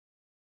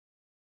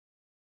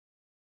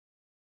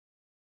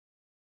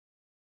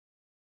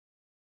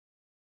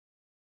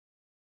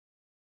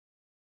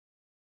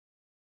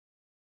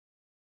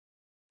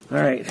All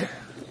right.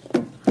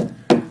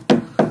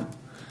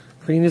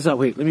 Clean this up.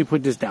 Wait, let me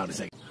put this down a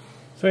second.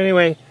 So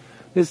anyway,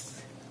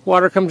 this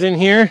water comes in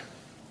here,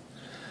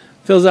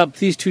 fills up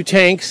these two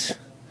tanks.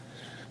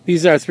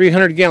 These are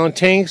 300-gallon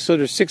tanks, so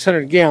there's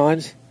 600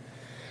 gallons.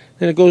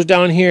 Then it goes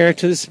down here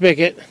to the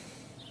spigot.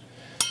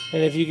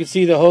 And if you can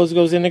see, the hose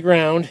goes in the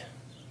ground.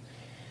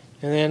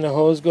 And then the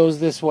hose goes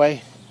this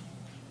way.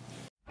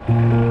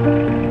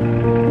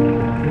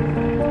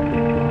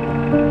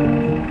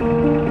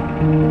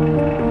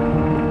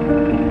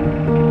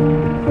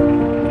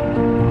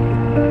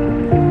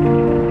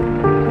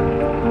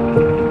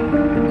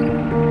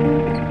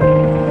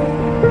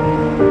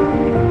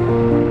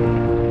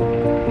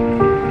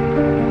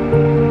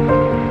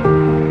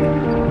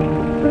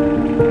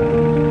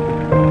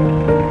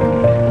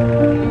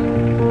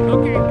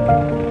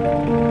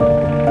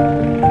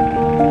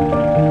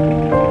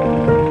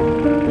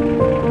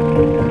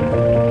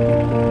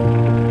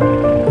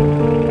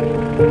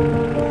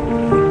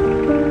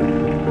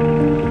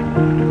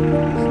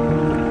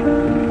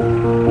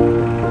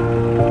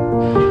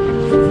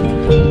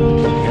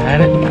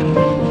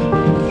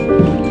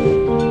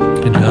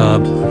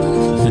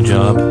 Good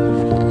job.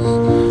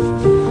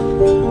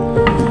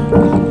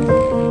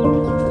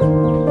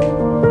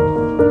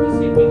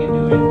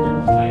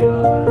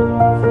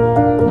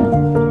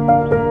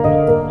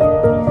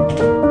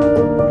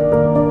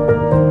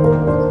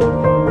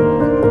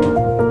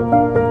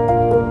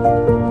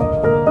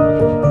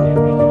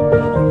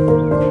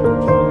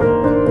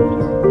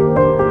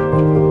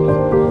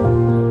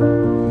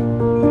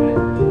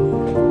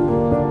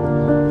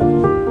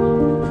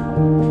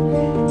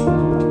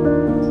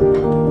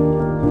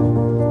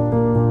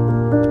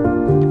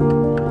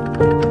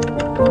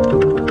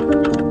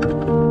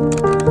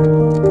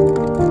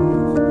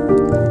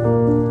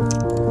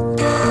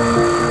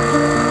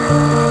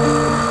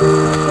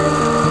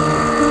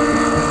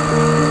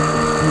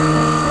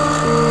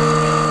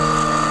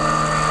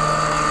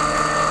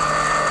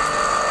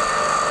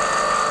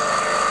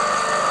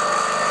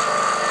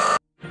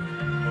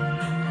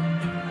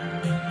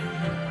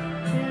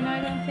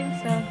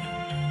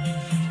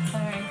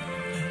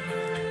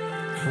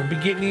 We'll be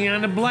getting you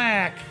on the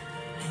black.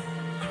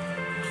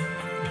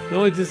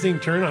 Don't let this thing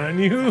turn on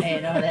you. I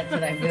know, that's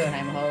what I'm doing.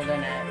 I'm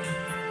holding it.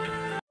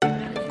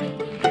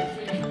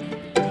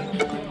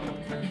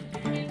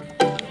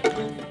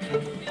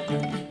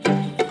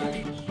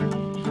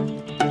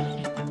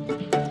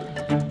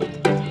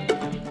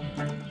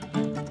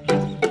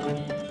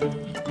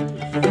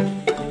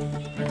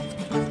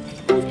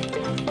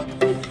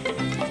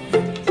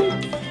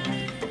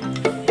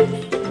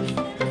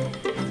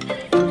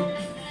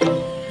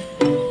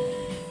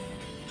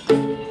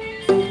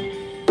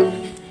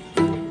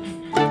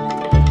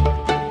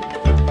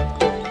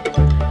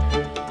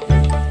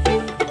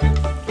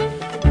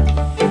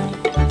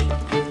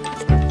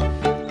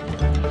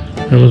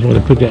 I almost want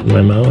to put that in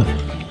my mouth.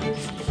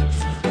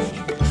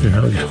 Here,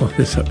 I'll hold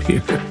this up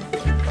here.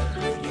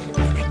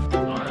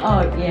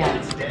 Oh, yeah.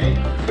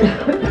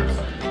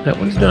 That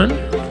one's done.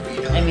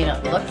 I mean,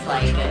 it looks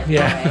like it.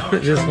 Yeah,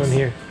 Right? this one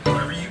here.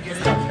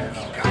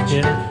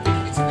 Yeah.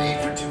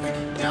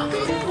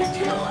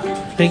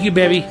 Thank you,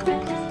 baby.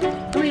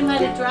 We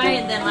let it dry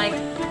and then, like,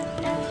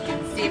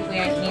 see if we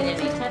need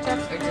any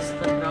touch-ups or just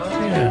flip it over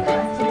and the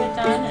rest of it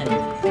done. And,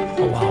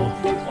 Oh, wow.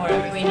 or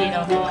if we need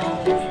a whole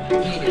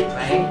redo,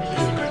 right?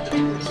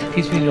 In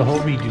case we need a whole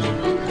redo.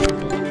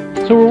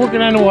 So we're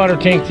working on the water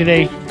tank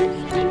today.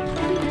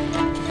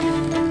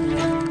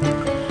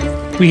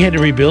 We had to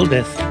rebuild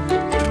this.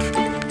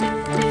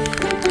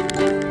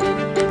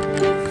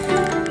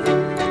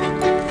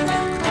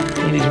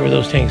 And these are where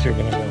those tanks are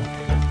going to go.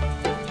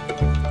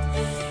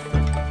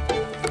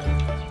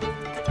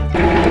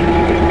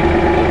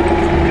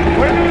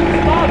 We're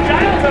doing small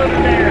giants over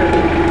there.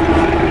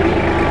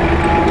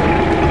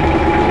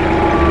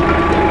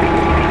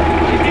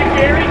 You did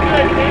very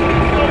good. Thank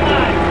you so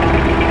much.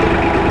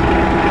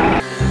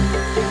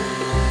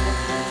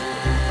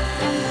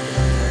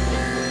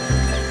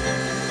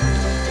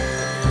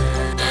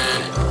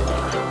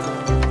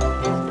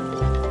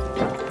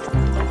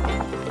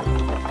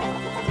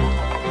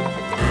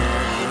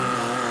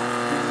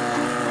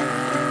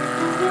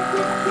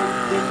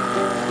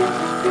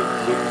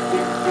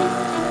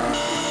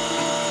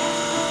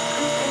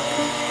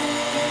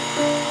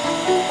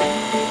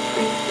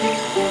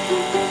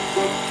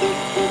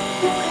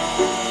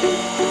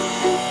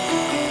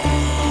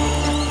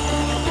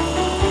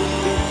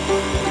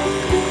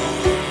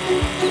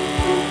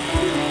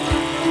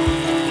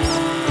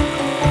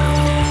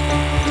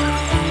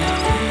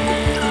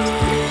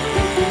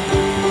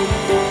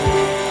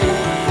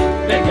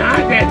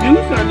 That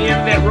noose on the end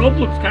of that rope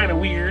looks kind of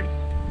weird.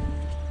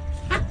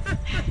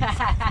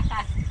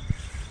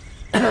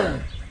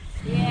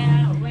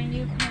 Yeah, when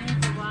you come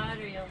into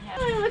water, you'll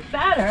have... It looks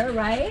better,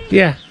 right?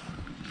 Yeah.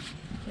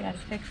 You gotta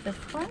fix this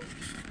one?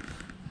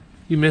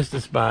 You missed a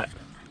spot.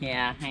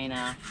 Yeah, I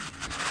know.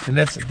 And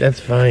that's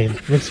fine.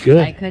 Looks good.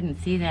 I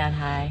couldn't see that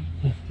high.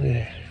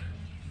 Yeah.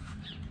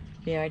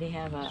 We already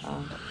have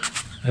a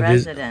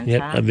resident,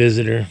 Yep, huh? a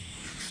visitor.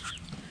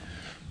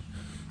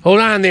 Hold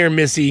on there,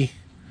 Missy.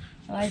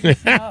 Well,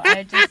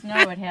 I just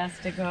know it has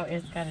to go.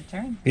 It's got to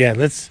turn. Yeah,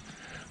 let's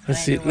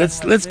see.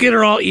 Let's get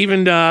her all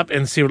evened up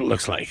and see what it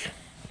looks like.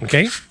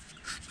 Okay?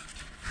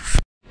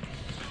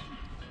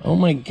 Oh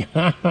my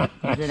God.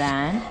 Is it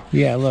on?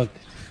 Yeah, look.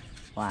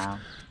 Wow.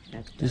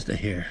 That's Just a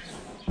hair.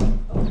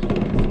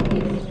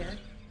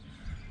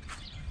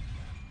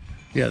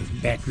 Yeah,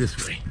 back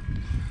this way.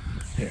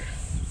 Here.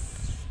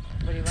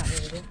 What do you want me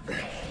to do?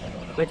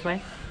 Which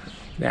way?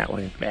 That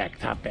way, back,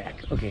 top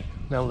back. Okay,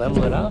 now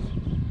level it off.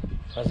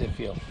 How's it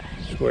feel?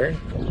 Square?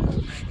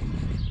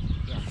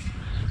 Yeah.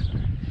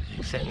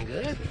 Sitting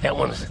good? That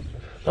one's,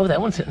 oh,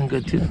 that one's sitting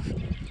good too.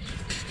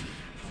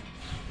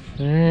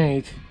 All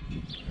right.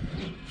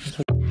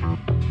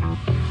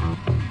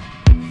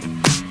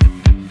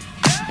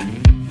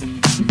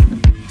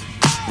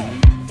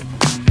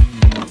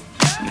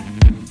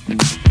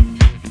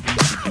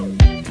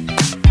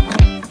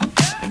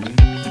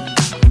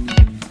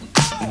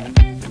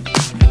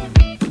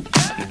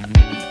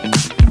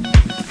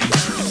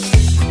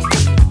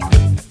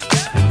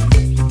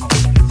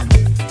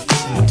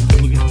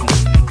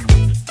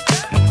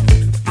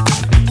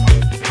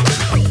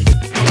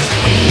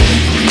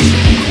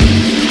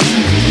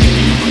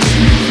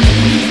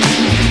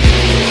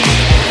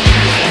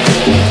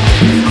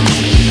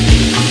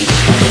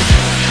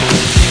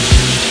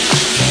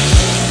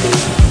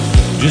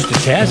 Just a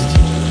test.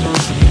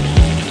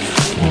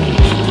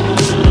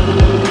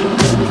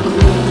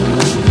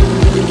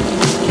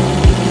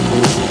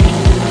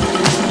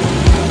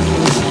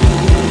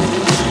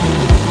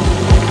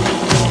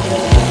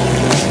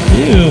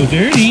 Ew,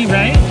 dirty,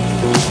 right?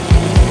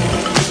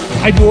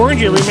 I warned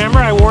you, remember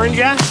I warned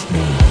you?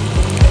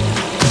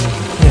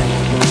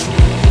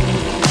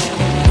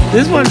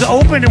 This one's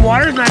open and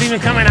water's not even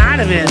coming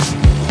out of it.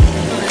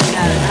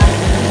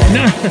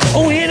 No.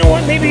 Oh, you know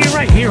what? Maybe you're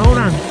right. Here, hold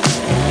on.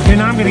 Here,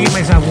 now I'm going to get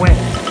myself wet.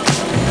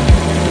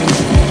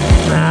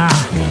 Ah.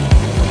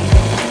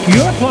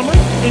 You're a plumber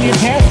in your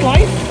past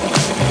life?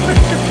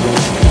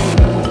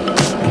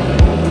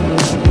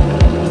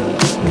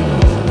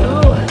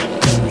 Oh.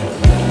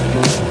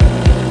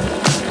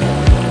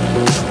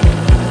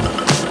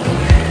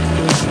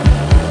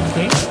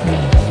 Okay.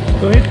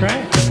 Go ahead, try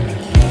it.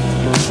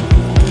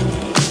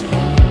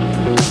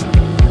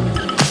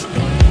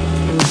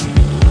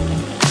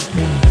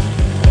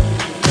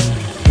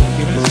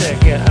 Give it a sec.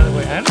 Yeah, other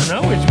way. I don't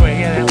know which way.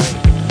 Yeah, that way.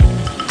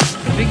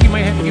 I think you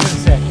might have to give it a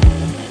sec.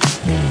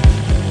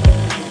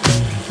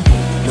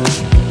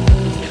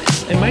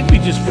 It might be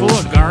just full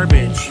of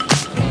garbage.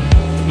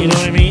 You know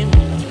what I mean?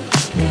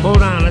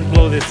 Hold on, let's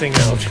blow this thing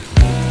out.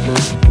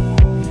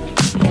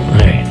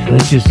 Alright,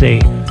 let's just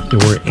say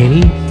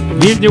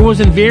there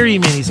wasn't very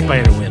many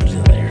spider webs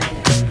in there.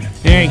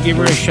 Alright, give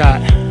her a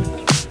shot.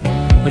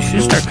 We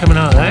should start coming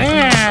out.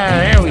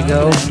 Ah, there we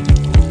go.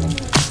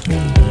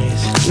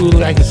 Nice.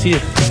 Ooh, I can see a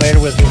spider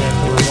webs in there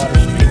from the water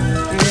stream.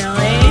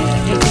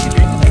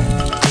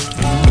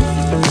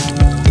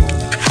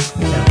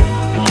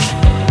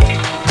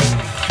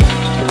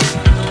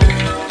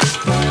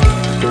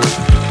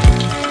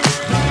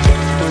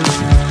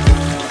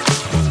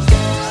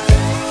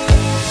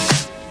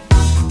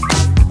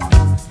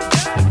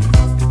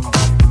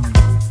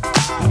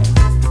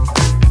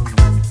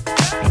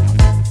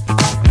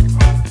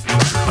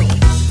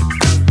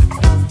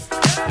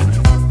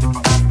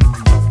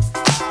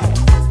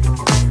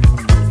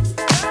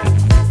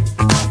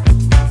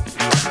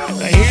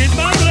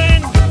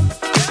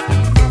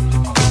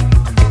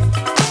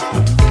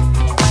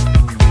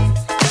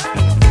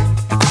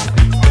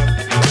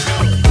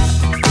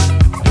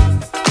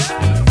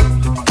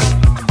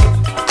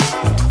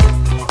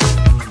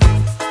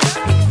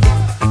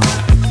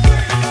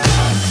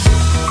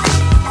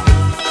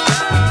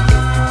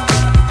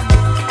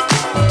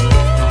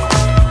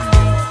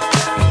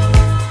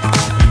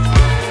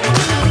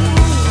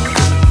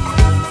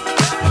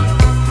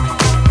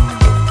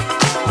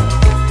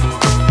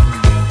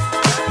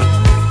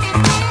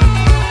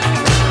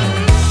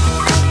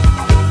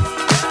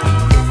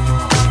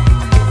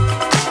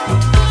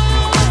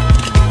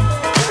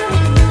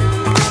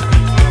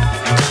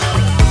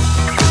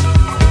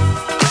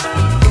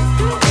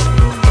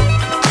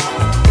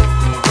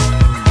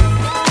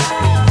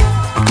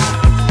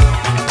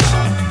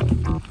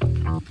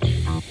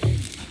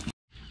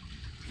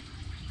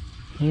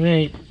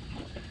 Alright,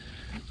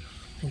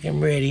 I think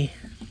I'm ready.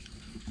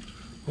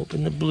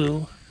 Open the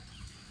blue.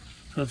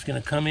 So it's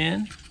going to come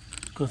in,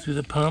 go through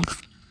the pump,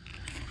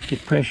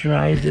 get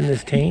pressurized in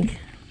this tank,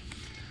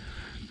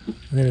 and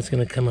then it's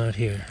going to come out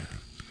here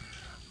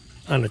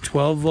on a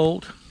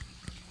 12-volt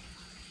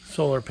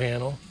solar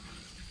panel,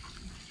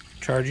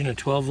 charging a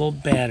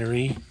 12-volt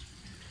battery,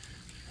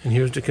 and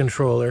here's the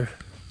controller,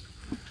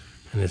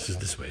 and this is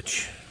the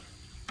switch.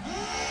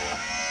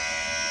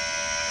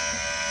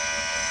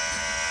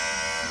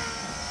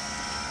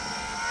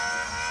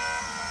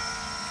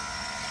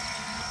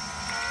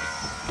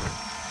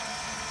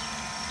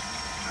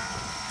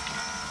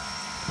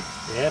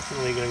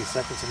 Definitely going to be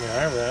sucking some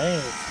air,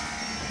 right?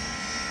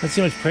 Let's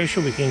see how much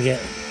pressure we can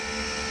get.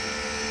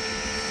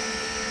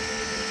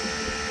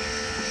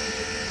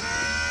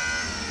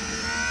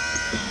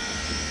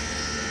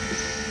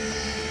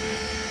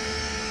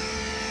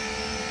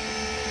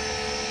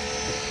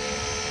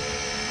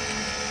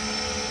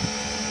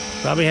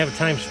 Probably have a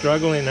time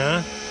struggling,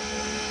 huh?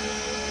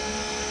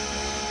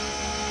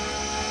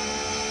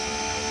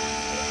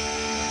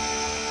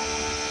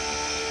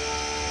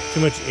 Too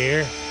much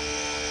air.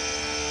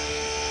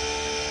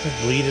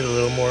 Let's bleed it a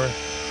little more.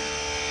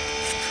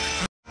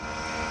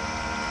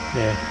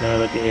 There, now I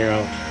let the air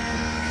out.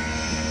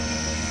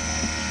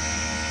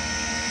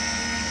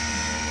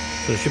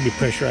 So it should be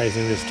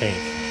pressurizing this tank.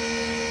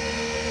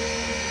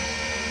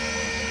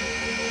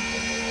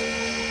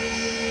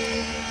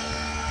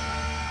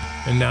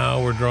 And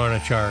now we're drawing a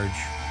charge.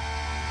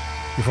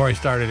 Before I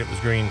started, it was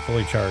green,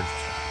 fully charged.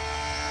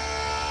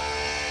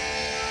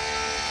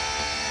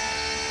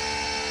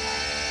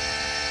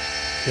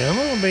 Come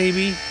on,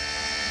 baby.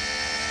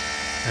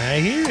 I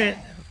hear it.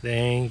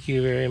 Thank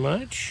you very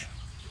much.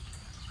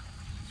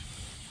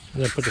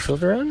 I'm gonna put the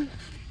filter on.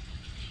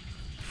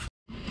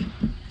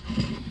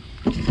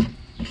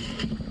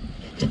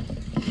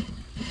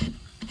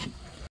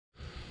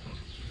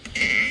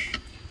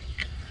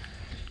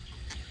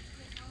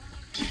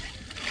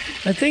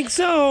 I think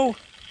so.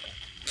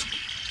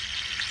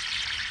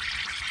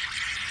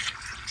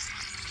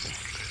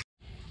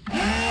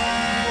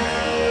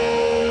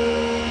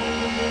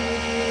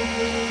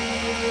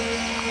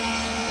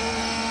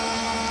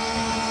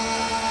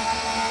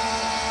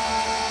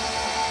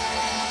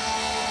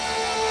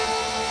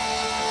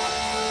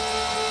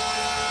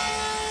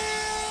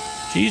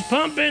 She's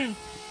pumping.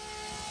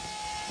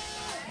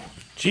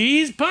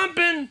 She's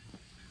pumping.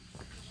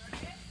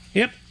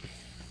 Yep.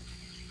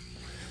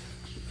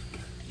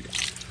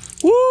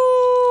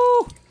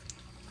 Woo!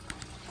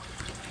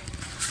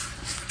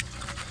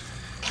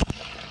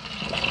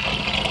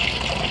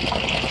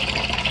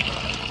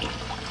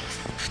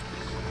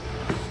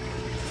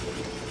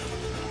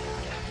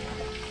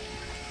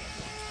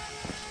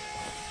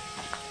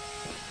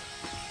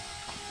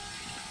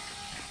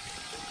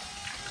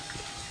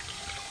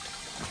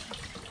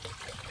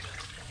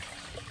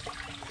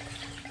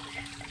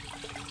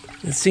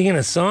 It's singing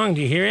a song.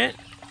 Do you hear it?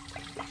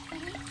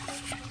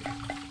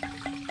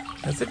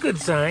 That's a good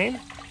sign.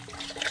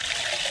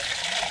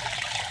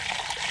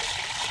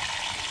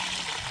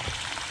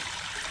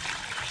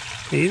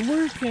 He's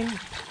working.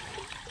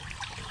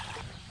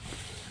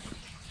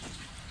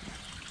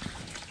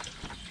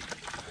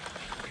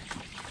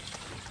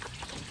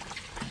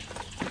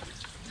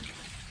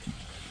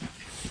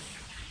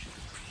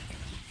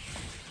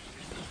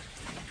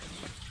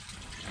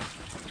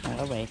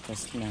 I'll wait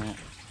just a minute.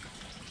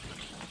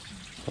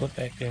 Look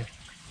back there.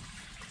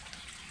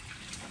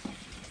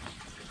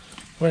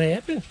 What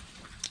happened?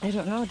 I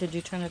don't know. Did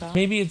you turn it off?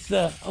 Maybe it's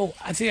the... Oh,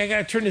 I think I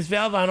gotta turn this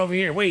valve on over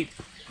here. Wait.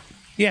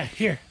 Yeah,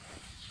 here.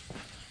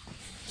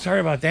 Sorry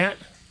about that.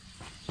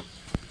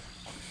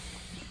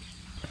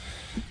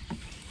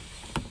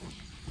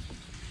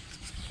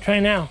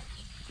 Try now.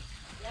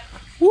 Yep.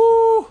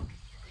 Woo!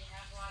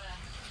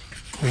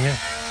 We have.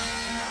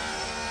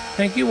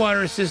 Thank you,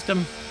 water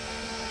system.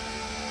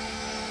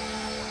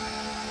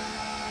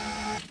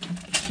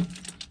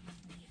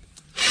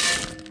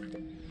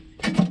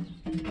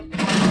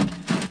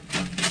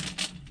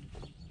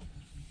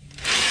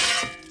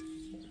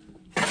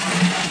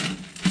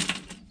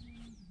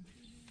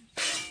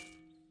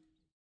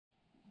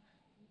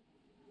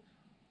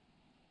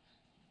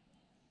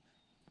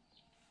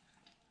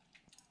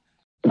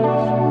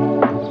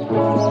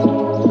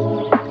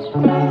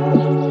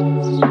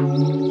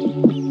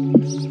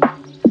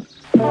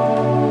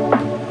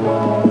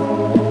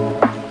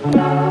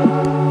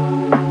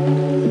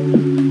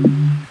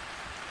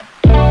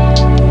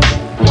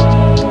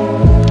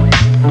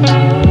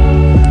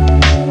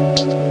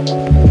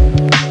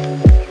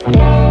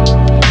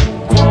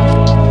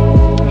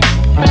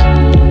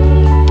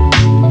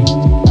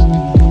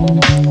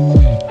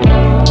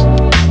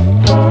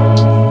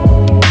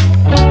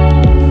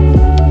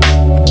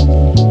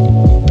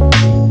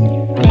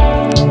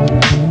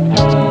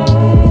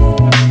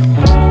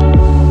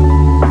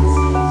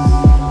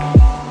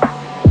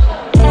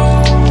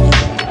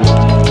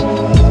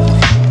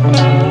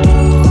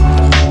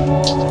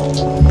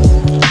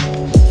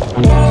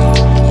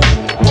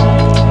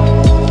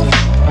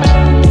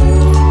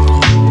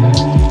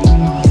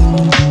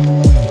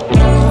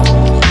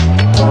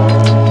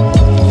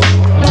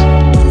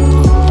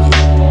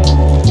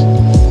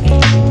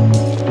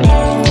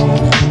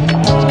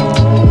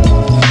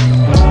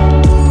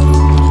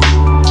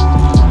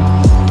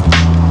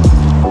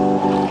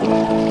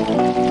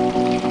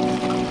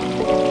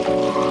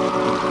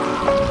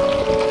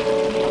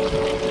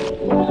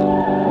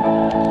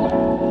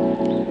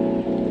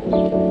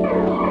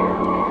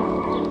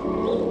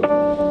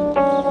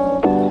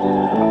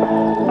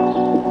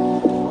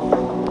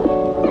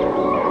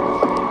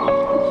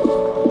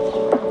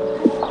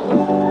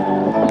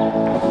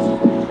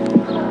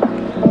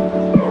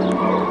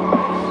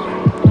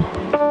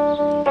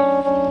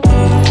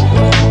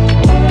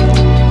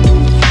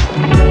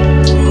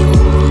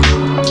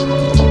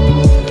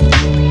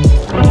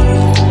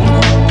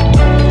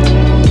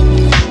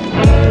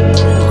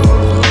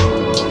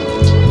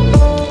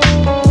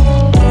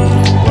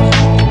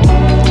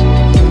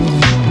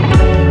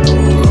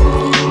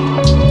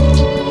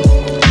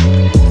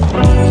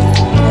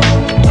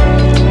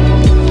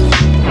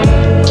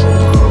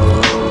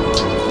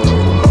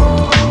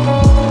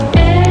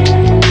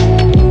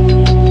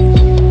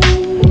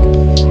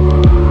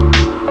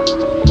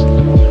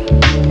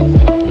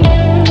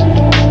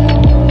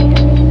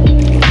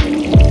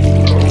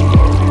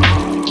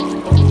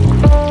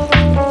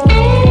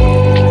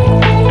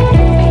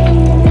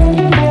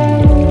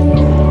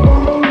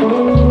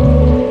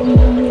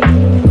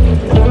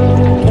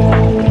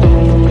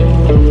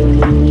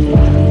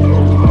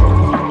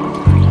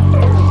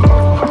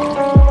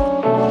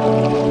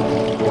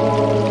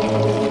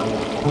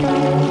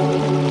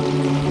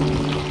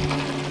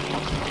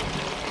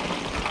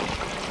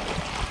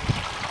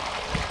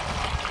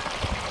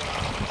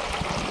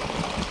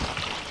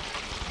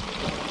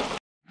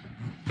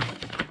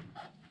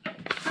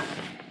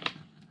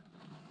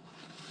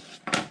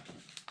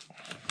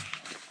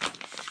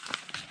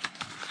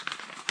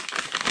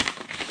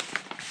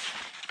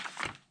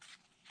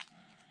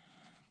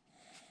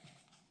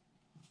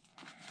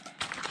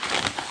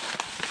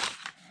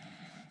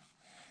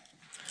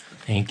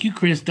 Thank you,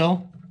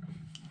 Crystal.